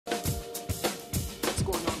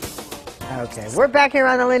Okay, we're back here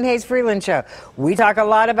on the Lynn Hayes Freeland Show. We talk a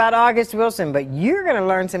lot about August Wilson, but you're going to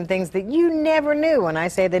learn some things that you never knew when I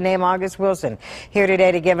say the name August Wilson. Here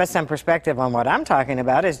today to give us some perspective on what I'm talking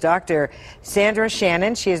about is Dr. Sandra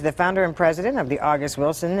Shannon. She is the founder and president of the August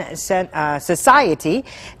Wilson Society,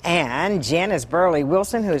 and Janice Burley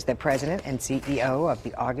Wilson, who is the president and CEO of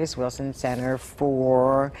the August Wilson Center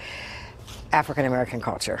for African American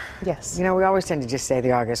culture. Yes. You know, we always tend to just say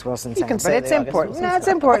the August Wilson Center, but it's important. important. No, it's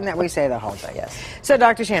important that we say the whole thing. Yes. So,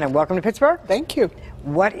 Dr. Shannon, welcome to Pittsburgh. Thank you.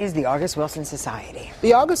 What is the August Wilson Society?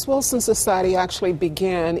 The August Wilson Society actually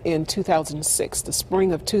began in 2006, the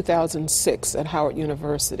spring of 2006 at Howard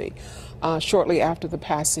University, shortly after the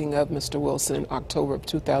passing of Mr. Wilson in October of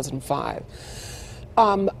 2005.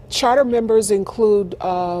 Charter members include,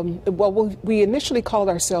 we initially called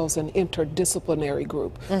ourselves an interdisciplinary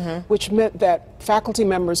group, which meant that faculty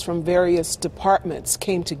members from various departments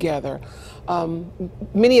came together.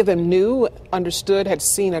 Many of them knew, understood, had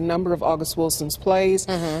seen a number of August Wilson's plays,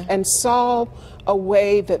 and saw a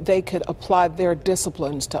way that they could apply their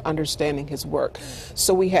disciplines to understanding his work.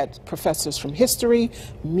 So we had professors from history,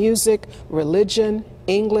 music, religion,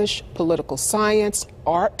 English, political science,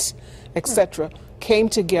 art, etc. came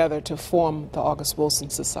together to form the August Wilson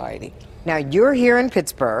Society. Now, you're here in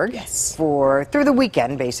Pittsburgh. Yes. Through the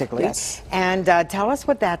weekend, basically. Yes. And tell us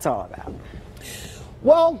what that's all about.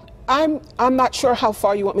 Well, I'm not sure how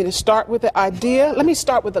far you want me to start with the idea. Let me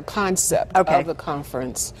start with the concept of the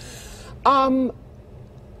conference. I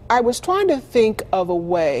was trying to think of a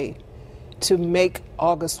way to make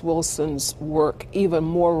August Wilson's work even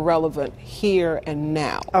more relevant here and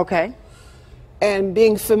now. Okay. And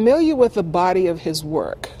being familiar with the body of his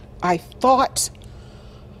work, I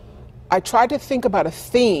tried to think about a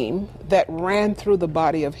theme that ran through the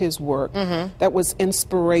body of his work that was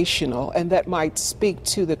inspirational and that might speak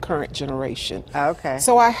to the current generation. Okay.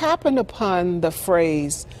 So I happened upon the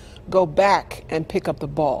phrase, "Go back and pick up the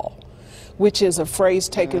ball," which is a phrase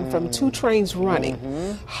taken from Two Trains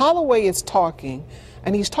Running. Holloway is talking,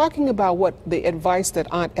 and he's talking about what the advice that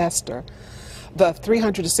Aunt Esther, the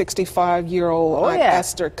 365-year-old Aunt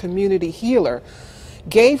Esther, community healer,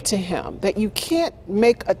 gave to him, that you can't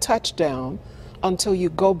make a touchdown until you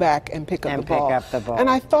go back and pick up the ball. And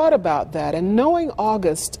I thought about that, and knowing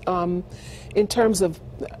August in terms of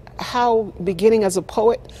how, beginning as a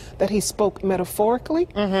poet, that he spoke metaphorically,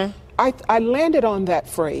 I landed on that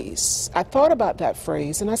phrase. I thought about that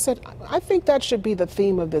phrase, and I said, I think that should be the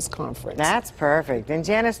theme of this conference. That's perfect. And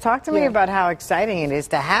Janice, talk to me about how exciting it is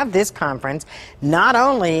to have this conference, not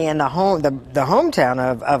only in the hometown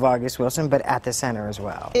of August Wilson, but at the center as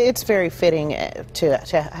well. It's very fitting to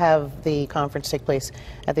have the conference take place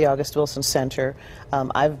at the August Wilson Center.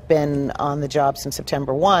 I've been on the job since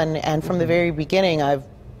September 1, and from the very beginning, I've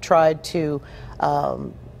tried to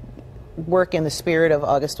work in the spirit of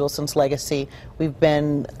August Wilson's legacy. We've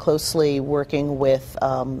been closely working with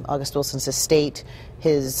August Wilson's estate,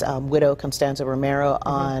 his widow, Constanza Romero,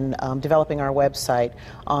 on developing our website,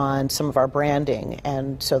 on some of our branding.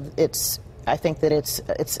 And so I think that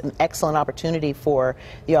it's an excellent opportunity for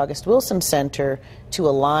the August Wilson Center to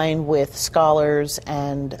align with scholars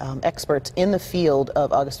and experts in the field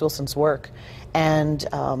of August Wilson's work and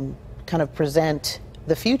kind of present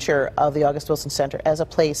the future of the August Wilson Center as a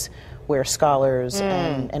place where scholars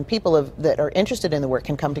and people that are interested in the work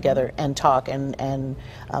can come together and talk and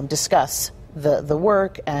discuss the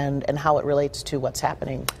work and how it relates to what's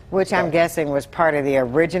happening. Which I'm guessing was part of the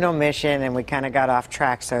original mission, and we kind of got off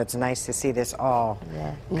track, so it's nice to see this all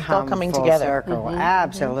coming full together. Circle.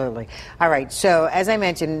 Absolutely. All right, so as I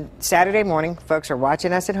mentioned, Saturday morning, folks are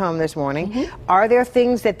watching us at home this morning. Are there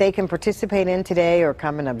things that they can participate in today or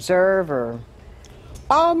come and observe? Or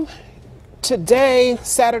Today,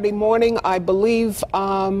 Saturday morning, I believe,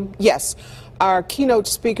 yes, our keynote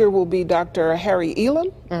speaker will be Dr. Harry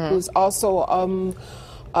Elam, who's also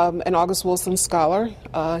an August Wilson scholar.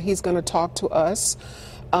 He's going to talk to us.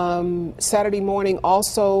 Saturday morning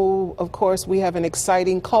also, of course, we have an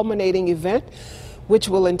exciting culminating event, which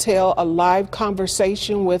will entail a live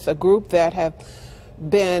conversation with a group that have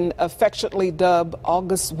been affectionately dubbed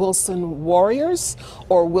August Wilson Warriors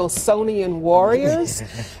or Wilsonian Warriors.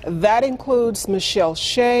 That includes Michelle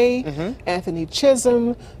Shea, Anthony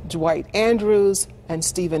Chisholm, Dwight Andrews, and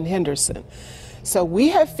Stephen Henderson. So we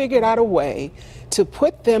have figured out a way to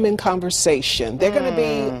put them in conversation. They're going to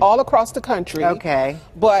be all across the country,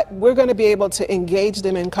 but we're going to be able to engage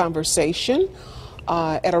them in conversation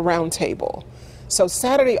at a round table. So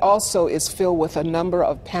Saturday also is filled with a number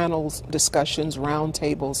of panels, discussions, round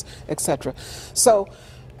tables, etc. So,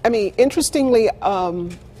 I mean, interestingly,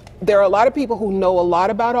 there are a lot of people who know a lot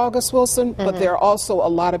about August Wilson, but there are also a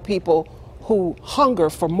lot of people who hunger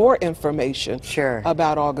for more information Sure.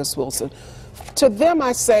 about August Wilson. To them,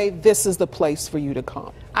 I say, this is the place for you to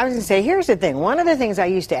come. I was going to say, here's the thing. One of the things I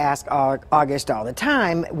used to ask August all the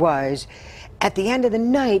time was, at the end of the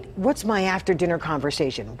night, what's my after-dinner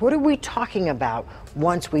conversation? What are we talking about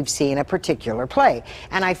once we've seen a particular play?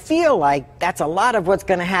 And I feel like that's a lot of what's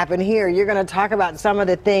going to happen here. You're going to talk about some of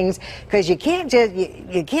the things, because you can't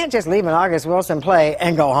just leave an August Wilson play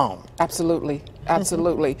and go home. Absolutely.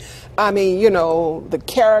 Absolutely. I mean, you know, the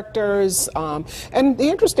characters, and the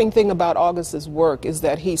interesting thing about August's work is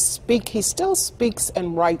that he still speaks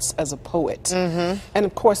and writes as a poet. And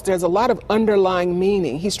of course, there's a lot of underlying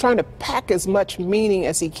meaning. He's trying to pack as much meaning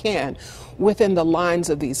as he can within the lines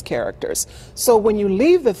of these characters. So when you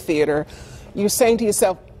leave the theater, you're saying to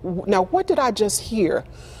yourself, now what did I just hear?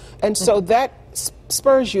 And so that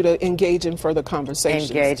spurs you to engage in further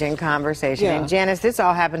conversations. Engage in conversation. Yeah. And Janice, this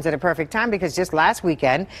all happens at a perfect time, because just last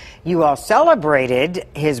weekend, you all celebrated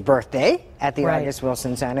his birthday at the Right. August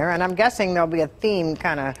Wilson Center, and I'm guessing there'll be a theme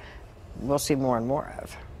we'll see more and more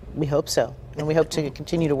of. We hope so. And we hope to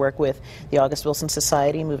continue to work with the August Wilson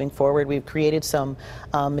Society moving forward. We've created some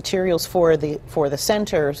materials for the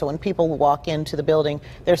center, so when people walk into the building,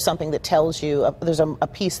 there's something that tells you, there's a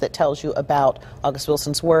piece that tells you about August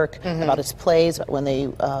Wilson's work, about his plays, about when they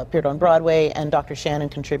appeared on Broadway, and Dr. Shannon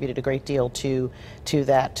contributed a great deal to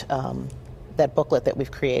that, that booklet that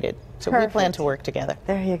we've created. So we plan to work together.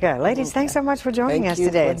 There you go. Ladies, thanks so much for joining Thank us you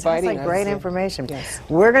today. for It sounds like inviting great us. information. Yes.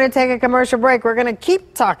 We're going to take a commercial break. We're going to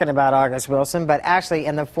keep talking about August Wilson, but actually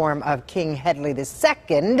in the form of King Hedley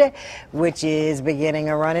II, which is beginning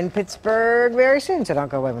a run in Pittsburgh very soon. So don't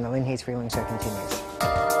go away when the Lynn Hayes Freeland Show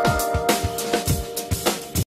continues.